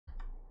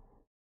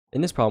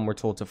In this problem, we're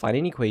told to find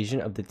an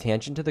equation of the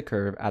tangent to the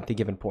curve at the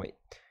given point.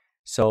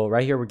 So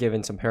right here, we're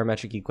given some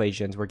parametric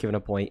equations. We're given a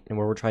point, and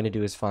what we're trying to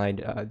do is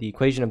find the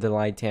equation of the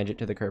line tangent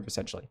to the curve,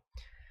 essentially.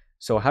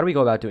 So how do we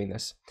go about doing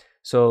this?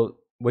 So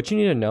what you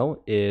need to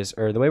know is,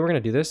 or the way we're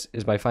going to do this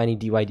is by finding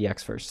dy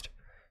dx first.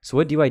 So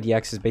what dy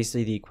dx is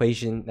basically the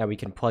equation that we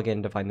can plug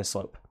in to find the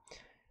slope.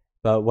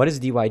 But what does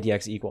dy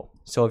dx equal?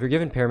 So if you're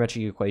given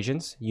parametric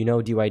equations, you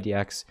know dy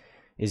dx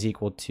is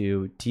equal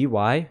to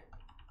dy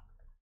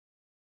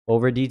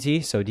over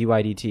dt, so dy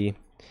dt,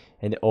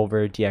 and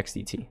over dx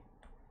dt,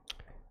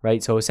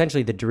 right? So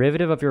essentially the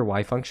derivative of your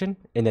y function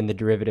and then the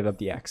derivative of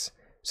the x.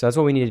 So that's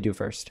what we need to do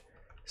first.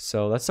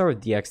 So let's start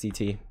with dx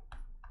dt.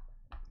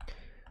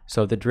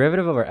 So the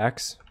derivative of our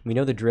x, we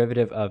know the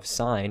derivative of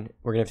sine,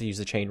 we're gonna have to use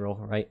the chain rule,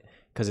 right?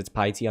 Because it's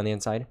pi t on the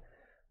inside.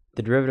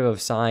 The derivative of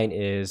sine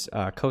is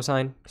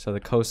cosine, so the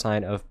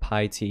cosine of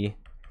pi t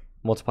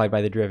multiplied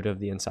by the derivative of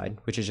the inside,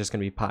 which is just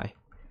gonna be pi.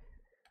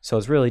 So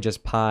it's really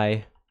just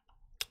pi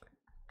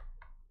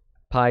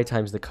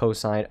times the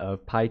cosine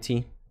of pi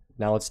t.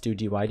 Now let's do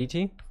dy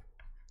dt.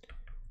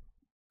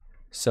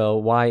 So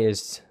y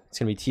is, it's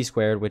going to be t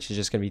squared, which is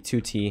just going to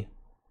be 2t.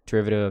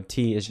 Derivative of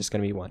t is just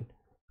going to be 1.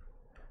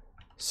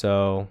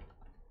 So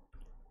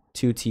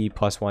 2t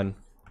plus 1.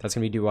 That's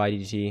going to be dy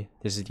dt.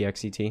 This is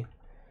dx dt.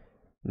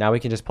 Now we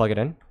can just plug it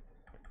in.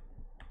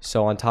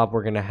 So on top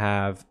we're going to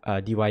have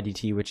dy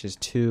dt, which is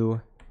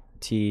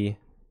 2t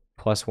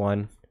plus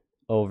 1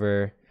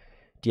 over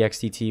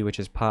dx dt, which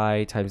is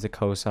pi times the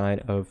cosine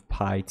of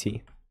pi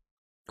t.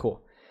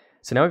 Cool.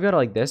 So now we've got it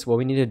like this. What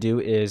we need to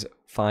do is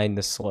find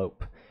the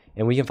slope.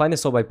 And we can find the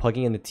slope by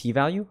plugging in the t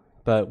value.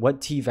 But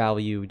what t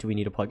value do we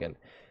need to plug in?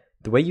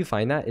 The way you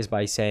find that is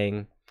by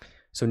saying,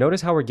 so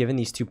notice how we're given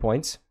these 2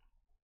 points,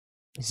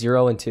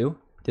 0 and 2.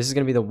 This is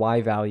going to be the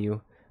y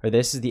value, or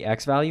this is the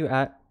x value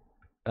at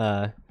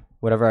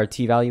whatever our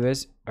t value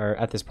is, or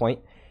at this point.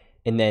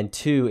 And then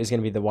 2 is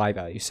going to be the y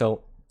value.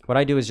 So what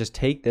I do is just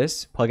take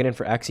this, plug it in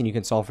for x, and you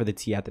can solve for the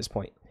t at this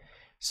point.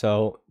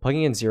 So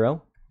plugging in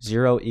 0,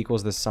 0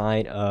 equals the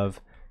sine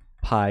of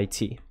pi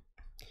t,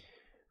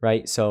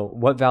 right? So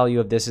what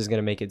value of this is going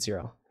to make it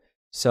 0?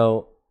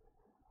 So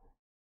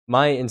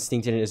my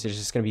instinct in it is it's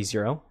just going to be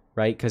 0,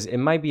 right? Because it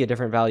might be a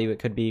different value. It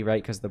could be,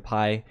 right? Because the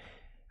pi,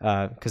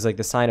 because like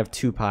the sine of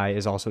 2 pi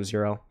is also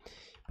 0.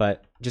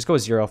 But just go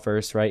 0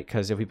 first, right?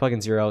 Because if we plug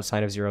in 0,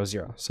 sine of 0 is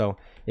 0. So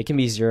it can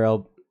be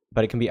 0,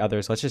 but it can be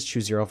others. Let's just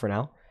choose 0 for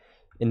now.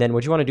 And then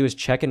what you want to do is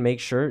check and make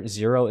sure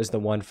 0 is the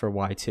one for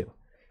y2.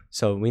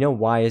 So we know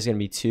y is going to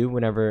be 2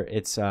 whenever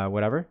it's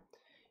whatever.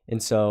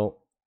 And so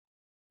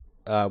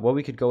what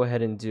we could go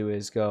ahead and do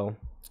is go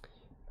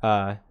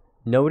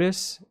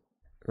notice,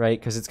 right,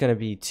 because it's going to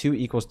be 2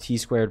 equals t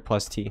squared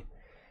plus t.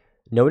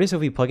 Notice if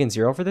we plug in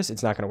 0 for this,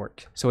 it's not going to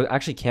work. So it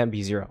actually can't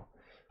be 0.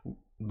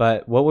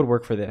 But what would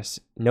work for this?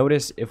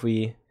 Notice if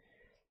we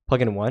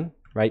plug in 1,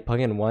 right, plug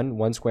in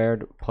 1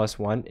 squared plus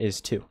 1 is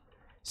 2.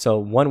 So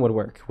 1 would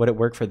work. Would it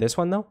work for this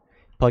one though?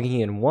 Plugging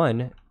in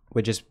 1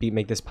 would just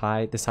make this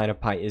pi, the sine of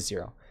pi is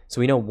 0.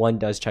 So we know 1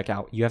 does check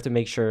out. You have to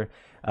make sure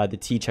the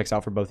t checks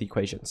out for both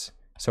equations.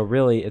 So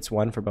really it's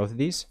 1 for both of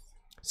these.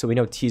 So we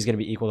know t is going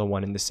to be equal to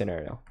 1 in this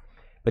scenario.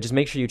 But just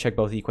make sure you check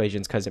both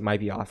equations because it might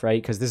be off,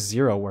 right? Because this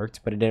 0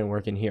 worked, but it didn't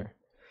work in here.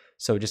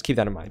 So just keep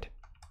that in mind.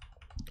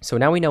 So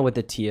now we know what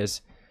the t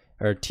is,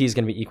 or t is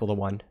going to be equal to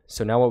 1.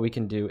 So now what we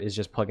can do is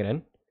just plug it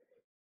in.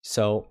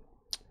 So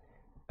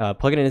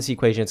plug it in this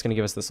equation, it's going to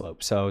give us the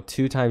slope. So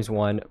 2 times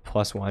 1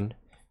 plus 1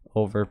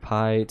 over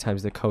pi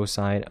times the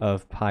cosine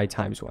of pi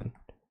times 1.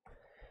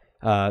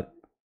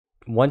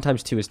 1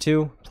 times 2 is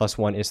 2, plus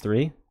 1 is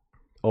 3,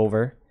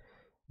 over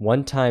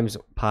 1 times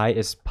pi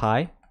is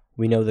pi.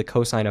 We know the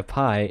cosine of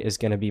pi is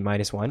going to be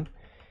minus 1.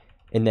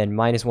 And then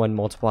minus 1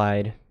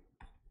 multiplied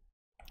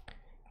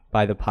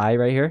by the pi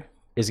right here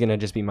is going to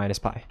just be minus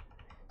pi.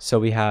 So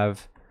we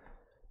have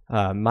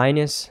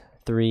minus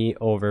 3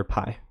 over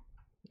pi.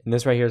 And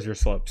this right here is your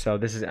slope. So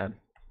this is m,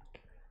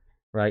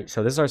 right?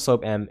 So this is our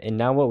slope m. And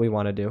now what we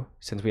want to do,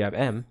 since we have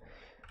m,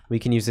 we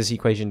can use this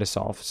equation to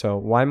solve. So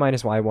y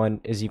minus y1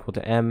 is equal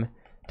to m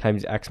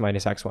times x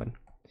minus x1.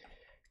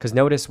 Because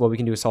notice what we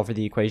can do is solve for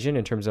the equation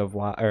in terms of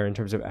y, or in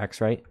terms of x,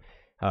 right?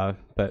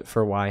 But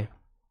for y,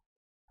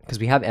 because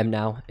we have m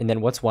now. And then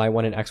what's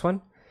y1 and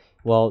x1?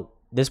 Well,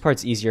 this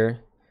part's easier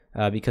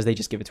because they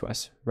just give it to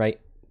us, right?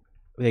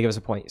 They give us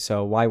a point.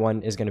 So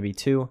y1 is going to be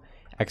 2,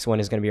 x1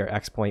 is going to be our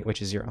x point,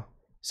 which is 0.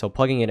 So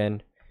plugging it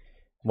in,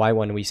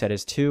 y1 we said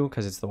is 2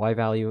 because it's the y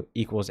value,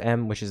 equals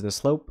m, which is the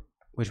slope,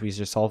 which we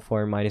just solved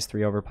for, minus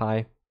 3 over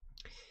pi.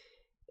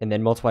 And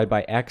then multiplied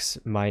by x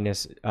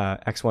minus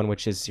x1,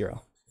 which is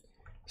 0.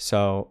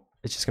 So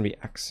it's just going to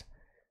be x.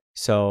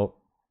 So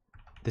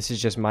this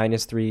is just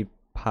minus 3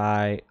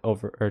 pi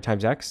over, or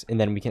times x, and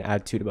then we can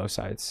add 2 to both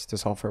sides to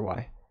solve for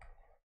y.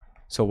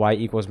 So y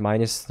equals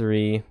minus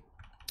 3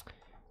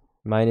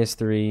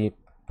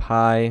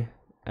 pi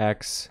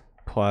x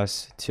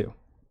plus 2.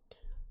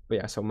 But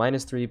yeah, so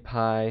minus 3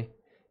 pi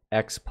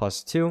x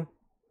plus 2.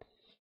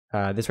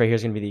 This right here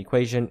is going to be the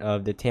equation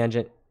of the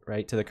tangent,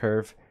 right, to the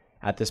curve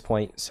at this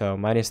point. So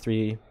minus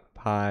 3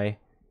 pi,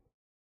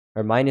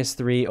 or minus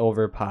 3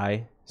 over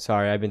pi.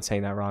 Sorry, I've been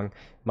saying that wrong.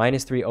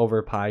 Minus 3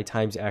 over pi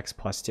times x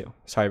plus 2.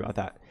 Sorry about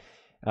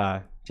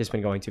that. Just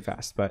been going too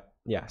fast. But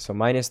yeah, so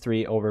minus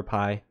 3 over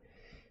pi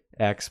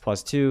x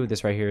plus 2.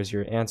 This right here is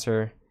your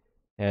answer.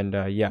 And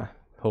yeah,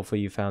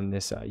 hopefully you found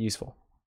this useful.